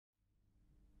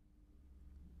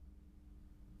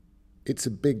It's a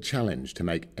big challenge to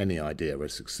make any idea a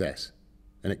success,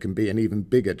 and it can be an even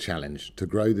bigger challenge to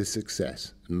grow this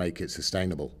success and make it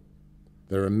sustainable.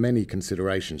 There are many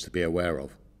considerations to be aware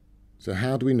of. So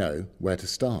how do we know where to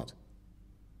start?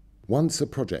 Once a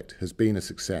project has been a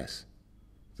success,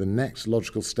 the next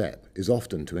logical step is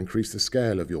often to increase the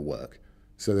scale of your work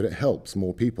so that it helps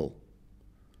more people.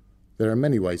 There are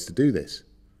many ways to do this: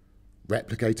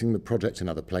 replicating the project in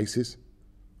other places,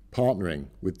 partnering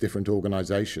with different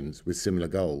organizations with similar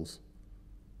goals,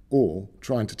 or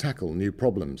trying to tackle new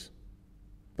problems.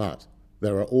 But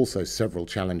there are also several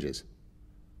challenges.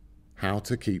 How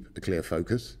to keep a clear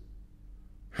focus,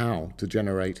 how to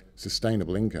generate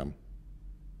sustainable income,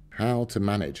 how to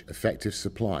manage effective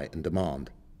supply and demand,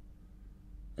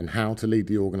 and how to lead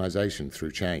the organization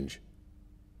through change.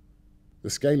 The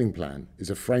scaling plan is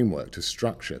a framework to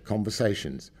structure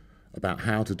conversations about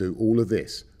how to do all of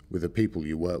this with the people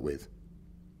you work with.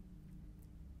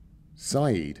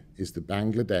 Saeed is the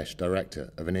Bangladesh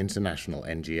director of an international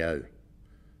NGO.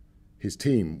 His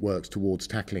team works towards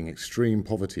tackling extreme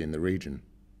poverty in the region.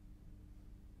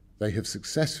 They have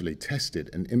successfully tested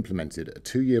and implemented a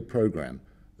 2-year program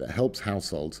that helps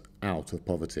households out of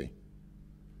poverty.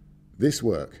 This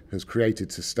work has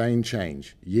created sustained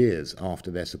change years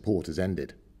after their support has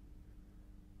ended.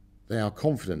 They are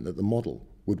confident that the model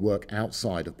would work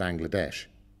outside of Bangladesh,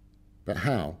 but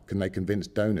how can they convince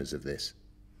donors of this?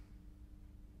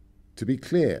 To be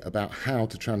clear about how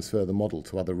to transfer the model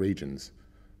to other regions,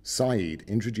 Saeed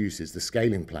introduces the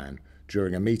scaling plan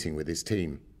during a meeting with his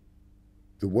team.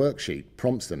 The worksheet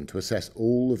prompts them to assess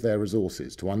all of their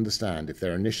resources to understand if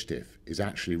their initiative is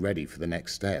actually ready for the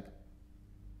next step.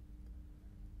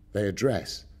 They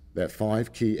address their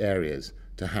 5 key areas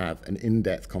to have an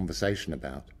in-depth conversation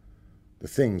about, the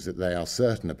things that they are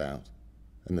certain about,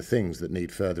 and the things that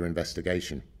need further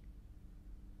investigation.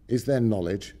 Is there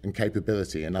knowledge and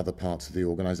capability in other parts of the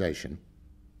organization?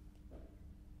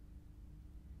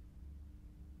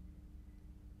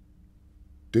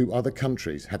 Do other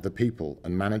countries have the people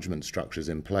and management structures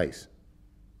in place?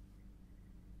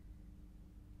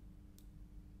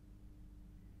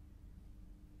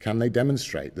 Can they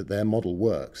demonstrate that their model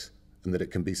works and that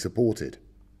it can be supported?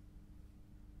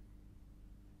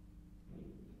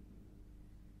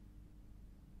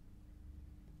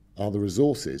 Are the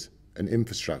resources and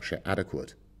infrastructure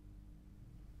adequate?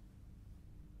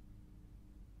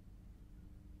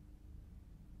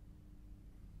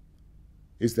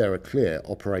 Is there a clear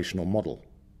operational model?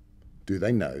 Do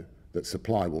they know that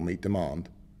supply will meet demand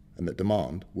and that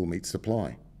demand will meet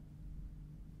supply?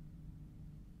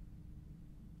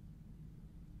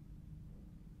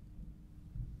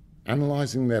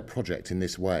 Analysing their project in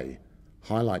this way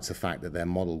highlights the fact that their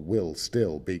model will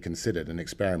still be considered an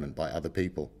experiment by other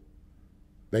people.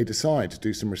 They decide to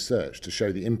do some research to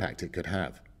show the impact it could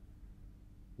have.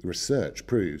 The research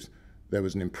proves there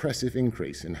was an impressive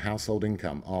increase in household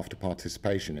income after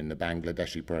participation in the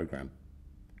Bangladeshi program.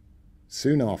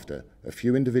 Soon after, a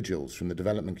few individuals from the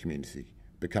development community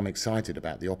become excited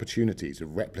about the opportunities of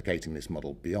replicating this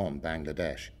model beyond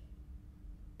Bangladesh.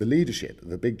 The leadership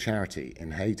of a big charity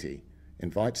in Haiti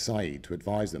invites Saeed to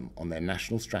advise them on their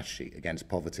national strategy against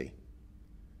poverty.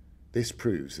 This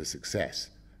proves a success,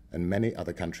 and many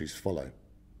other countries follow.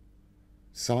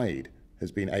 Saeed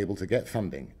has been able to get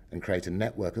funding and create a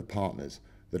network of partners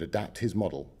that adapt his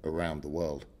model around the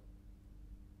world.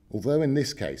 Although in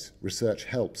this case, research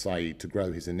helped Saeed to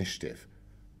grow his initiative,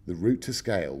 the route to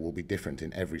scale will be different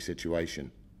in every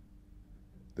situation.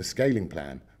 The scaling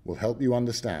plan will help you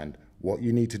understand what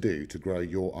you need to do to grow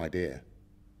your idea.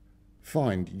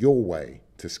 Find your way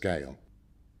to scale.